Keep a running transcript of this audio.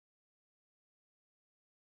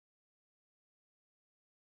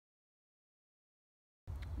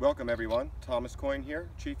Welcome everyone, Thomas Coyne here,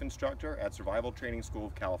 Chief Instructor at Survival Training School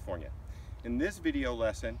of California. In this video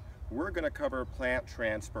lesson, we're going to cover plant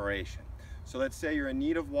transpiration. So let's say you're in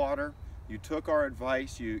need of water, you took our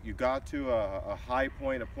advice, you got to a high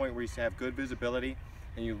point, a point where you have good visibility,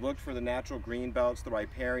 and you looked for the natural green belts, the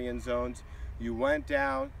riparian zones. You went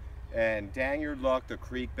down, and dang your luck, the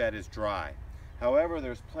creek bed is dry. However,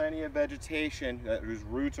 there's plenty of vegetation whose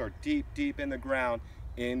roots are deep in the ground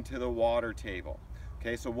into the water table.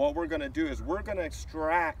 Okay, so what we're going to do is we're going to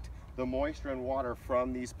extract the moisture and water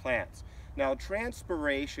from these plants. Now,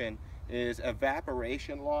 transpiration is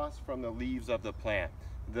evaporation loss from the leaves of the plant.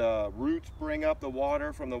 The roots bring up the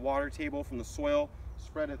water from the water table, from the soil,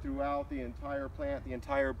 spread it throughout the entire plant, the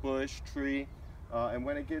entire bush, tree, and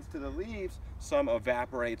when it gets to the leaves, some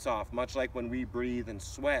evaporates off, much like when we breathe and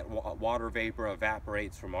sweat, water vapor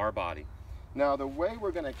evaporates from our body. Now, the way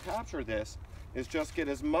we're going to capture this is just get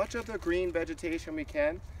as much of the green vegetation we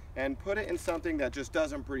can and put it in something that just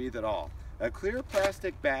doesn't breathe at all. A clear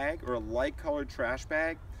plastic bag or a light colored trash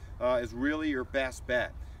bag is really your best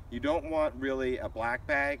bet. You don't want really a black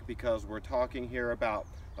bag because we're talking here about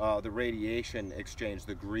the radiation exchange,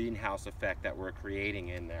 the greenhouse effect that we're creating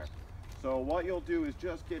in there. So what you'll do is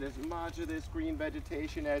just get as much of this green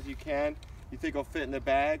vegetation as you can. You think will fit in the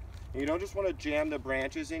bag. And you don't just want to jam the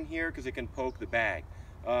branches in here because it can poke the bag.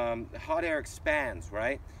 Hot air expands,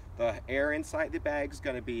 right? The air inside the bag is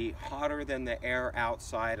going to be hotter than the air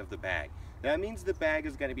outside of the bag. That means the bag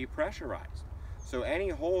is going to be pressurized. So any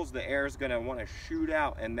holes, the air is going to want to shoot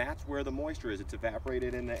out, and that's where the moisture is. It's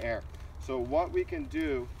evaporated in the air. So what we can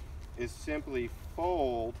do is simply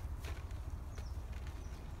fold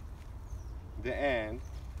the end,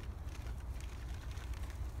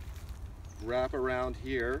 wrap around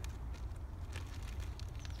here,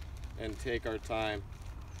 and take our time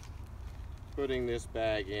putting this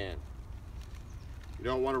bag in. You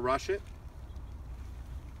don't want to rush it.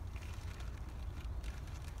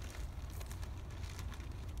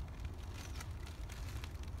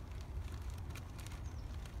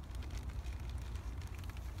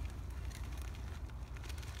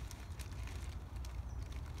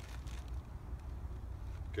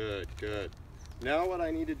 Good. Now what I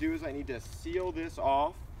need to do is I need to seal this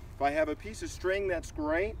off. If I have a piece of string, that's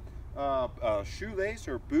great. Shoelace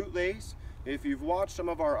or bootlace. If you've watched some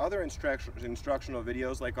of our other instructional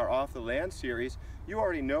videos like our Off the Land series, you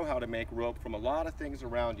already know how to make rope from a lot of things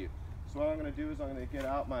around you. So what I'm going to do is I'm going to get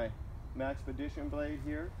out my Maxpedition blade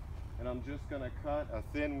here, and I'm just going to cut a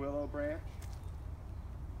thin willow branch.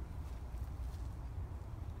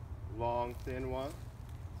 Long, thin one.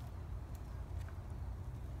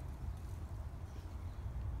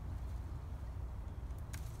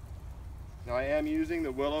 Now I am using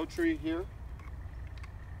the willow tree here.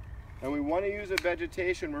 And we want to use a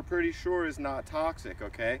vegetation we're pretty sure is not toxic,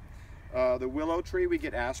 okay? The willow tree, we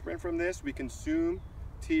get aspirin from this. We consume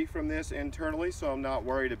tea from this internally, so I'm not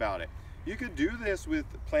worried about it. You could do this with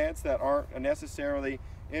plants that aren't necessarily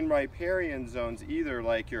in riparian zones either,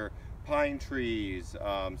 like your pine trees,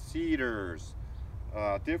 cedars,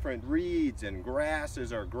 different reeds and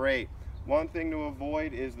grasses are great. One thing to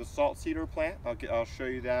avoid is the salt cedar plant. I'll show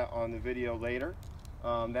you that on the video later.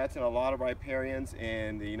 That's in a lot of riparians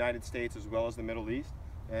in the United States as well as the Middle East,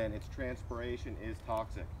 and its transpiration is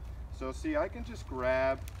toxic. So see, I can just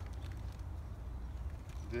grab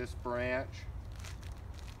this branch,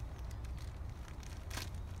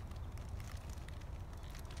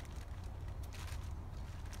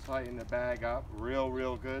 tighten the bag up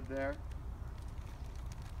real good there.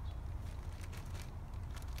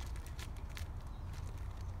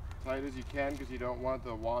 Tight as you can because you don't want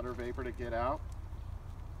the water vapor to get out.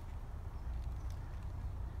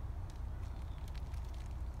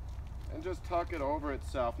 And just tuck it over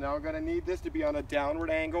itself. Now I'm going to need this to be on a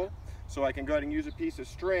downward angle, so I can go ahead and use a piece of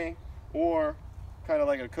string, or kind of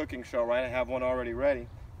like a cooking show, right? I have one already ready.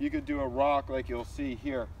 You could do a rock like you'll see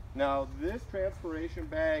here. Now this transpiration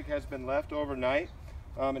bag has been left overnight.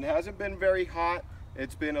 It hasn't been very hot.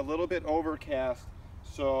 It's been a little bit overcast,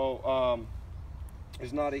 so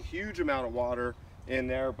there's not a huge amount of water in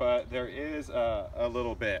there, but there is a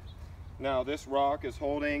little bit. Now this rock is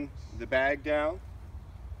holding the bag down.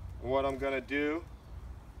 What I'm going to do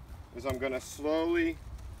is I'm going to slowly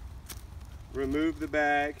remove the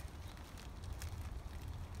bag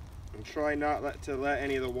and try not to let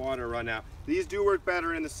any of the water run out. These do work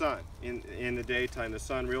better in the sun, in the daytime. The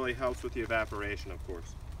sun really helps with the evaporation, of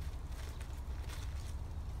course.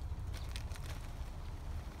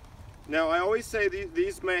 Now, I always say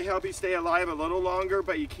these may help you stay alive a little longer,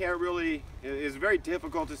 but you can't really, it's very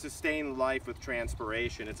difficult to sustain life with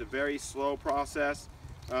transpiration. It's a very slow process,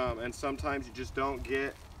 and sometimes you just don't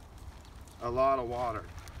get a lot of water.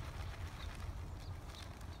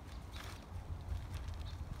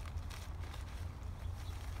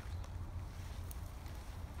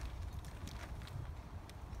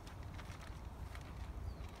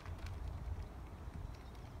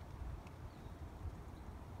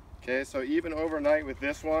 Okay, so even overnight with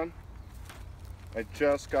this one, I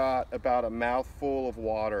just got about a mouthful of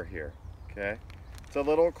water here, okay? It's a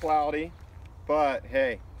little cloudy, but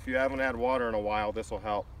hey, if you haven't had water in a while, this will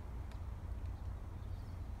help.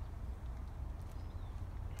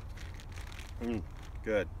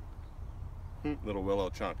 Good. Little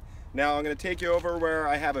willow chunk. Now I'm going to take you over where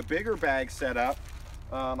I have a bigger bag set up.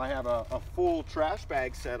 I have a full trash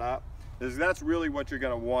bag set up. That's really what you're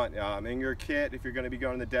going to want in your kit. If you're going to be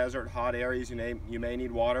going to the desert, hot areas, you may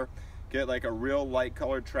need water. Get like a real light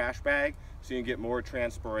colored trash bag so you can get more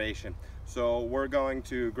transpiration. So we're going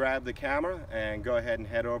to grab the camera and go ahead and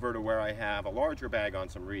head over to where I have a larger bag on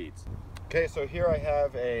some reeds. Okay, so here I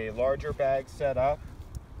have a larger bag set up.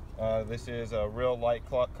 This is a real light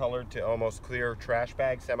colored to almost clear trash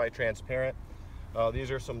bag, semi-transparent.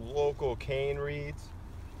 These are some local cane reeds.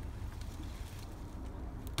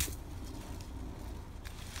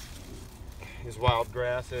 These wild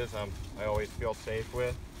grasses I always feel safe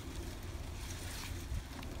with.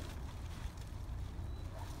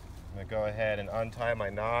 I'm going to go ahead and untie my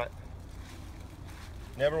knot.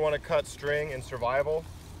 Never want to cut string in survival.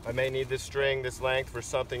 I may need this string this length for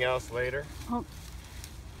something else later. Oh.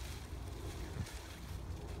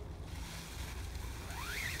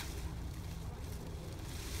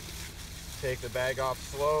 Take the bag off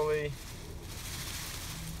slowly.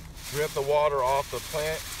 Drip the water off the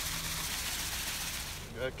plant.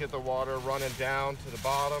 Get the water running down to the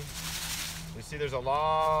bottom. You see there's a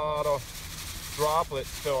lot of droplets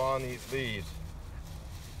still on these leaves.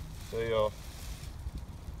 So you'll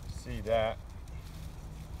see that.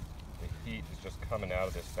 The heat is just coming out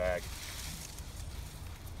of this bag.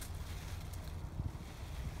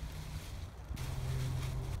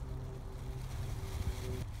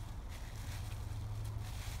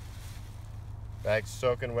 Bag's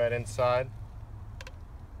soaking wet inside.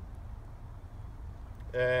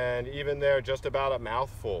 And even there, just about a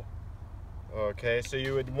mouthful. Okay, so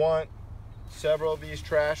you would want several of these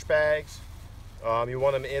trash bags. You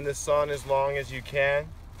want them in the sun as long as you can.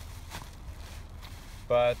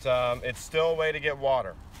 But it's still a way to get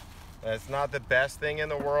water. It's not the best thing in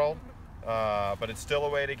the world, but it's still a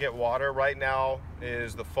way to get water. Right now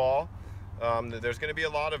is the fall. There's going to be a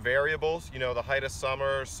lot of variables. You know, the height of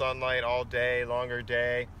summer, sunlight all day, longer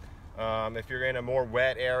day. If you're in a more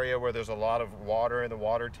wet area where there's a lot of water in the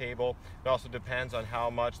water table, it also depends on how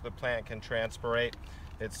much the plant can transpirate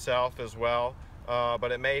itself as well.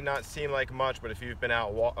 But it may not seem like much, but if you've been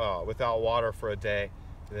out without water for a day,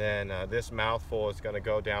 then this mouthful is going to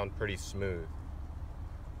go down pretty smooth.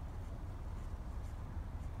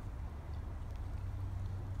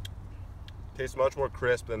 Tastes much more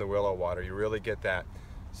crisp than the willow water. You really get that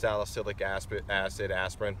salicylic acid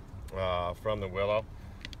aspirin from the willow.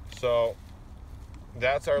 So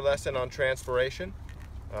that's our lesson on transpiration.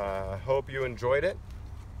 I hope you enjoyed it,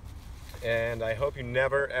 and I hope you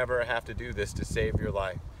never ever have to do this to save your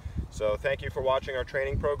life. So thank you for watching our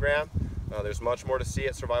training program. There's much more to see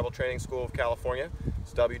at Survival Training School of California.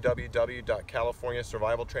 It's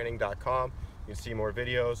www.californiasurvivaltraining.com. You can see more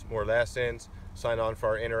videos, more lessons, sign on for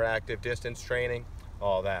our interactive distance training,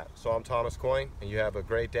 all that. So I'm Thomas Coyne, and you have a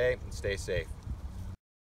great day and stay safe.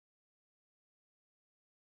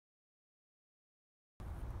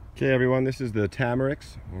 Okay everyone, this is the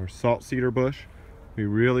tamarix or salt cedar bush. We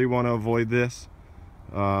really want to avoid this.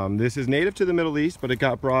 This is native to the Middle East, but it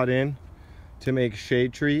got brought in to make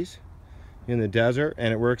shade trees in the desert,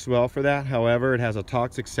 and it works well for that. However, it has a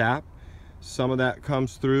toxic sap. Some of that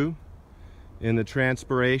comes through in the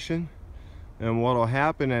transpiration, and what will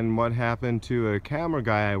happen, and what happened to a camera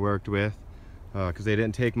guy I worked with, because they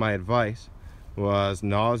didn't take my advice, was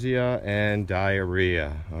nausea and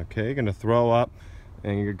diarrhea. Okay, you're gonna throw up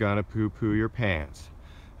and you're gonna poo-poo your pants.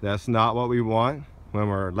 That's not what we want when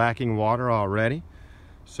we're lacking water already.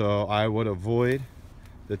 So I would avoid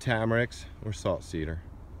the tamarix or salt cedar.